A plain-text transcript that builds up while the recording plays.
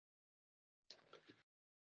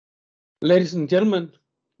Ladies and gentlemen,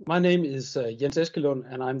 my name is Jens Eskelund,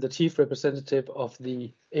 and I'm the Chief Representative of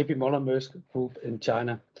the A.P. Moller-Maersk Group in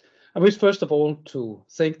China. I wish first of all to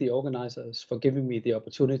thank the organizers for giving me the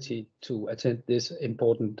opportunity to attend this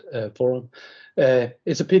important forum.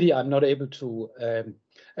 It's a pity I'm not able to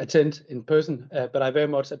attend in person, but I very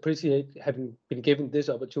much appreciate having been given this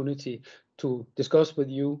opportunity to discuss with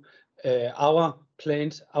you our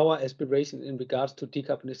plans, our aspirations in regards to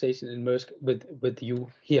decarbonization in Maersk with you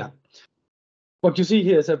here. What you see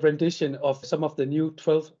here is a rendition of some of the new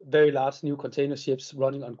 12 very large new container ships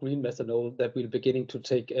running on green methanol that we're beginning to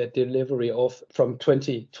take delivery of from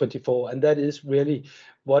 2024. And that is really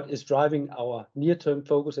what is driving our near-term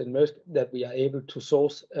focus in Maersk, that we are able to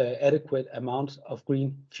source adequate amounts of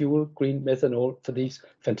green fuel, green methanol for these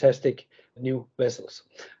fantastic new vessels.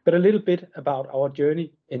 But a little bit about our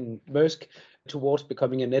journey in Maersk towards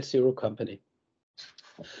becoming a net zero company.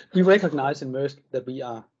 We recognize in Maersk that we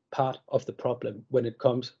are part of the problem when it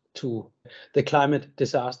comes to the climate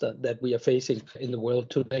disaster that we are facing in the world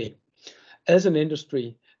today. As an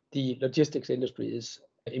industry, the logistics industry is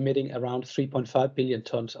emitting around 3.5 billion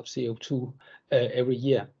tons of CO2 every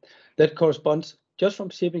year. That corresponds just from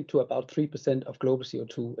shipping to about 3% of global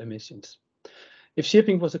CO2 emissions. If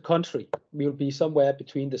shipping was a country, we would be somewhere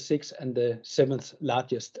between the 6th and the 7th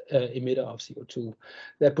largest emitter of CO2.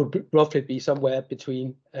 That would roughly be somewhere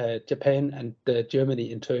between Japan and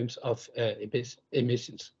Germany in terms of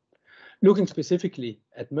emissions. Looking specifically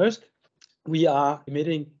at Maersk, we are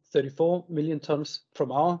emitting 34 million tons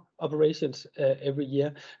from our operations every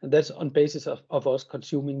year, and that's on basis of us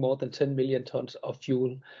consuming more than 10 million tons of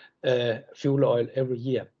fuel oil every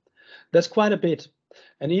year. That's quite a bit,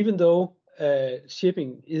 and even though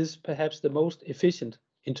shipping is perhaps the most efficient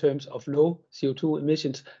in terms of low CO2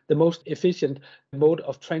 emissions, the most efficient mode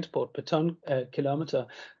of transport per ton kilometer,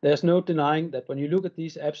 there's no denying that when you look at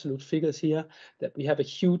these absolute figures here, that we have a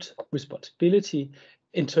huge responsibility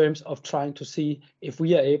in terms of trying to see if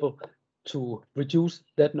we are able to reduce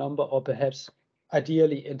that number, or perhaps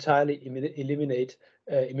ideally entirely eliminate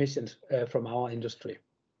emissions from our industry.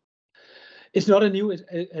 It's not a new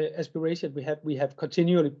aspiration we have. We have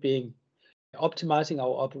continually been optimizing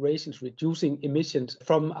our operations, reducing emissions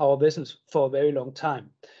from our vessels for a very long time.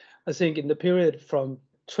 I think in the period from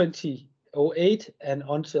 2008 and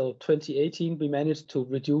until 2018, we managed to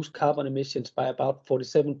reduce carbon emissions by about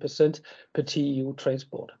 47% per TEU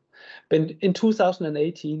transport. But in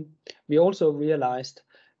 2018, we also realized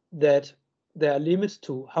that there are limits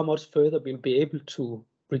to how much further we'll be able to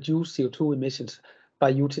reduce CO2 emissions by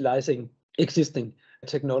utilizing existing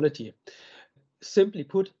technology. Simply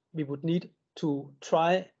put, we would need to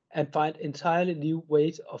try and find entirely new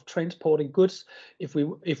ways of transporting goods if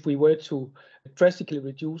we were to drastically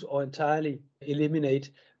reduce or entirely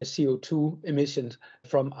eliminate CO2 emissions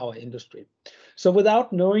from our industry. So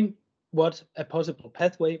without knowing what a possible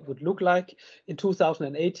pathway would look like, in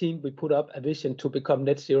 2018 we put up a vision to become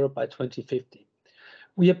net zero by 2050.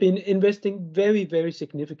 We have been investing very, very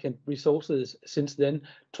significant resources since then,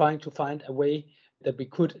 trying to find a way that we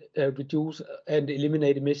could reduce and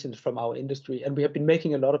eliminate emissions from our industry, and we have been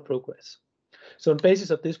making a lot of progress. So on the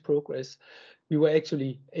basis of this progress, we were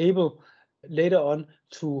actually able later on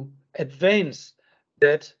to advance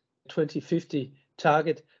that 2050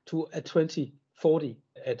 target to a 2040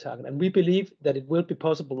 target. And we believe that it will be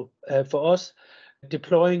possible for us,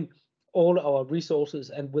 deploying all our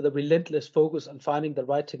resources and with a relentless focus on finding the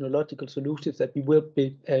right technological solutions, that we will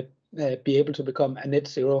be able to become a net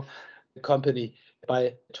zero company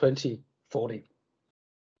by 2040.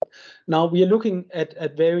 Now we are looking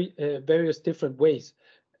at various different ways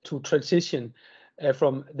to transition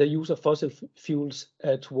from the use of fossil fuels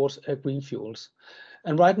towards green fuels.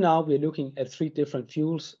 And right now we're looking at 3 different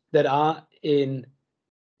fuels that are in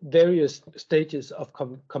various stages of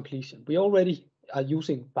completion. We already are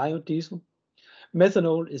using biodiesel.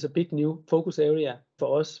 Methanol is a big new focus area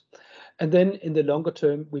for us. And then in the longer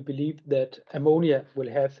term, we believe that ammonia will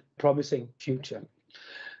have a promising future.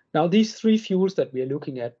 Now, these 3 fuels that we are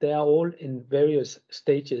looking at, they are all in various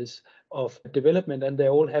stages of development, and they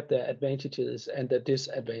all have their advantages and their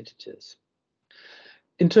disadvantages.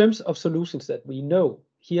 In terms of solutions that we know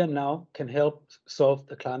here now can help solve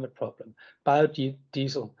the climate problem,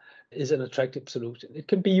 biodiesel is an attractive solution. It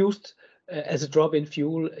can be used as a drop-in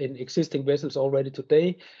fuel in existing vessels already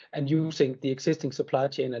today, and using the existing supply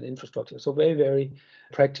chain and infrastructure. So very, very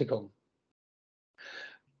practical.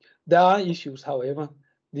 There are issues, however.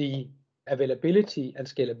 The availability and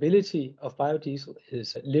scalability of biodiesel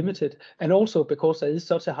is limited, and also because there is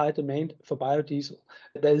such a high demand for biodiesel,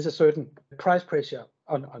 there is a certain price pressure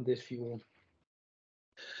on this fuel.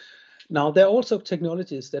 Now, there are also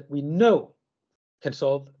technologies that we know can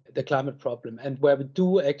solve the climate problem, and where we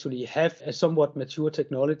do actually have a somewhat mature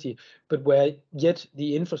technology, but where yet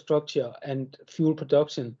the infrastructure and fuel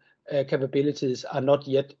production capabilities are not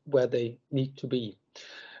yet where they need to be.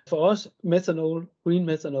 For us, methanol, green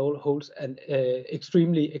methanol, holds an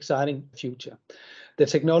extremely exciting future. The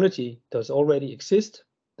technology does already exist.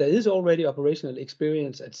 There is already operational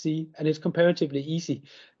experience at sea, and it's comparatively easy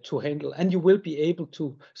to handle. And you will be able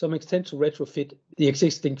to some extent to retrofit the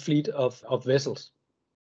existing fleet of vessels.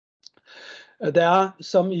 There are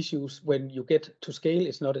some issues when you get to scale.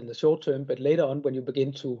 It's not in the short term, but later on when you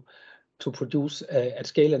begin to produce at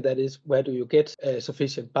scale, and that is where do you get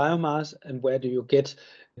sufficient biomass, and where do you get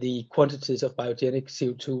the quantities of biogenic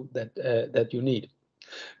CO2 that you need.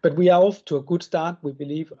 But we are off to a good start, we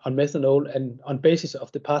believe, on methanol, and on basis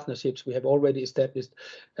of the partnerships we have already established,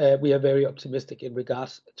 we are very optimistic in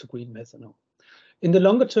regards to green methanol. In the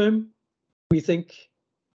longer term, we think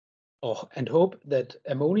and hope that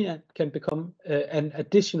ammonia can become an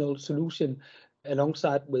additional solution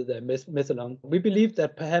alongside with methanol. We believe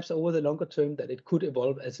that perhaps over the longer term that it could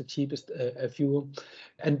evolve as the cheapest fuel,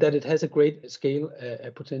 and that it has a great scale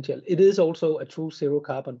potential. It is also a true zero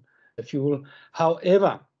carbon fuel.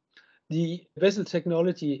 However, the vessel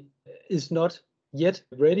technology is not yet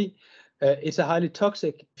ready. It's a highly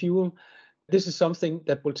toxic fuel. This is something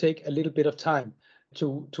that will take a little bit of time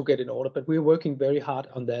to get in order, but we're working very hard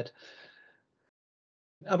on that.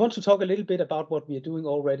 I want to talk a little bit about what we are doing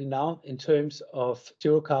already now in terms of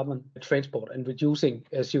zero carbon transport and reducing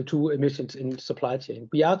CO2 emissions in supply chain.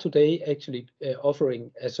 We are today actually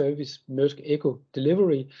offering a service, Maersk Eco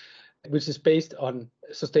Delivery, which is based on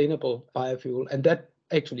sustainable biofuel, and that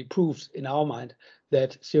actually proves in our mind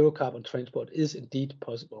that zero carbon transport is indeed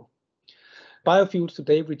possible. Biofuels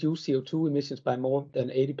today reduce CO2 emissions by more than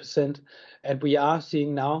 80%, and we are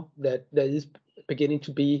seeing now that there is beginning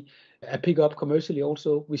to be a pickup commercially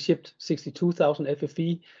also. We shipped 62,000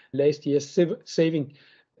 FFE last year, saving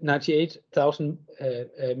 98,000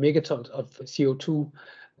 megatons of CO2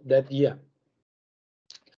 that year.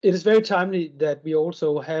 It is very timely that we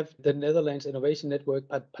also have the Netherlands Innovation Network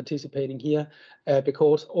participating here,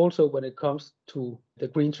 because also when it comes to the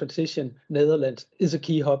green transition, Netherlands is a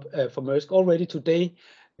key hub for Maersk. Already today,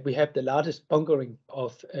 we have the largest bunkering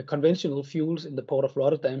of conventional fuels in the port of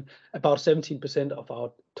Rotterdam. About 17% of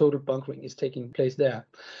our total bunkering is taking place there.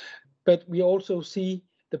 But we also see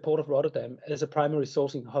the port of Rotterdam as a primary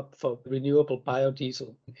sourcing hub for renewable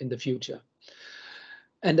biodiesel in the future.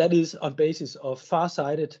 And that is on basis of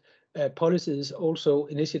far-sighted policies, also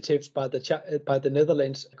initiatives by the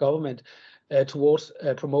Netherlands government towards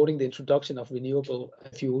promoting the introduction of renewable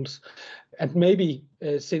fuels. And maybe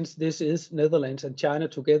since this is Netherlands and China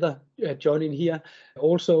together joining here,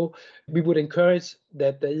 also we would encourage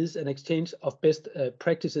that there is an exchange of best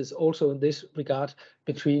practices also in this regard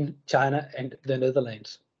between China and the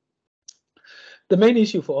Netherlands. The main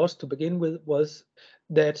issue for us to begin with was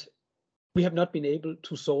that we have not been able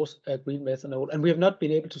to source green methanol, and we have not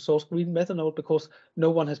been able to source green methanol because no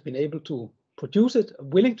one has been able to produce it,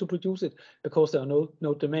 willing to produce it, because there are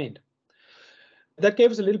no demand. That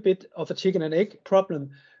gave us a little bit of a chicken and egg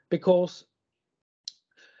problem, because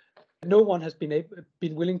no one has been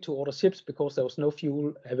willing to order ships because there was no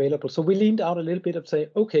fuel available. So we leaned out a little bit and say,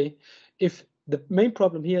 okay, if the main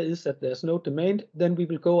problem here is that there's no demand, then we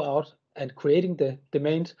will go out and creating the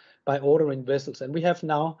demand by ordering vessels. And we have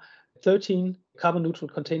now 13 carbon neutral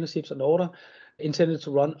container ships on order, intended to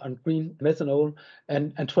run on green methanol,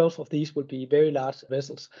 and 12 of these will be very large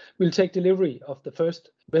vessels. We'll take delivery of the first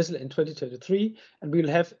vessel in 2023, and we'll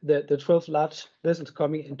have the 12 large vessels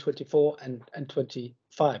coming in 24 and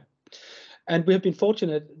 25. And we have been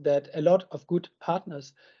fortunate that a lot of good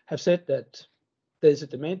partners have said that there's a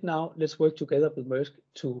demand now, let's work together with Maersk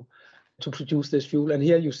to produce this fuel. And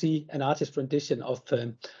here you see an artist rendition of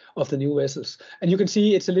the new vessels. And you can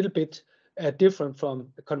see it's a little bit different from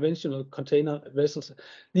conventional container vessels.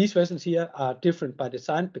 These vessels here are different by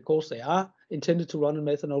design because they are intended to run on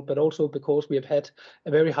methanol, but also because we have had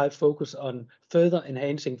a very high focus on further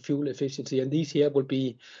enhancing fuel efficiency. And these here will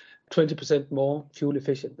be 20% more fuel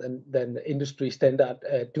efficient than the industry standard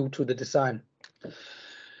due to the design.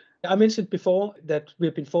 I mentioned before that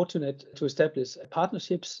we've been fortunate to establish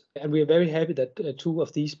partnerships, and we are very happy that two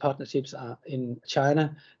of these partnerships are in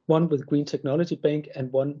China, one with Green Technology Bank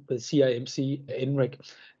and one with CIMC Enric.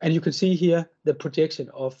 And you can see here the projection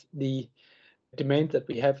of the demand that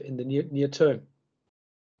we have in the near term.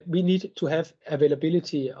 We need to have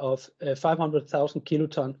availability of 500,000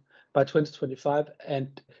 kiloton by 2025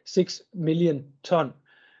 and 6 million ton,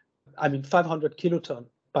 500 kiloton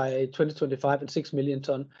by 2025 and 6 million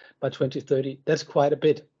ton by 2030. That's quite a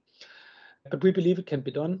bit. But we believe it can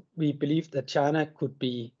be done. We believe that China could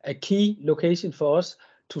be a key location for us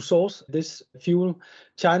to source this fuel.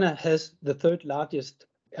 China has the third largest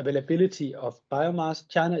availability of biomass.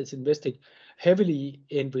 China is investing heavily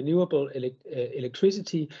in renewable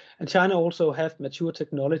electricity, and China also have mature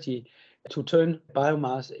technology to turn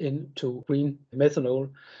biomass into green methanol.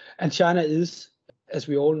 And China is, as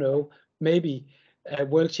we all know, maybe a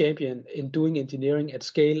world champion in doing engineering at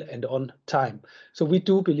scale and on time. So we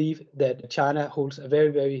do believe that China holds a very,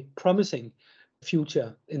 very promising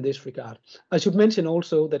future in this regard. I should mention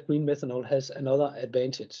also that green methanol has another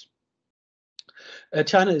advantage.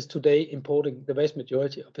 China is today importing the vast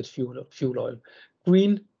majority of its fuel oil.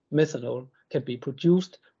 Green methanol can be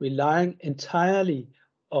produced relying entirely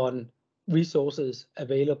on resources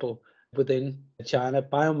available within China,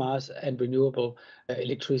 biomass and renewable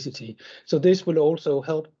electricity. So this will also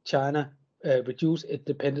help China reduce its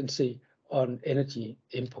dependency on energy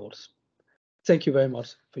imports. Thank you very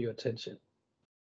much for your attention.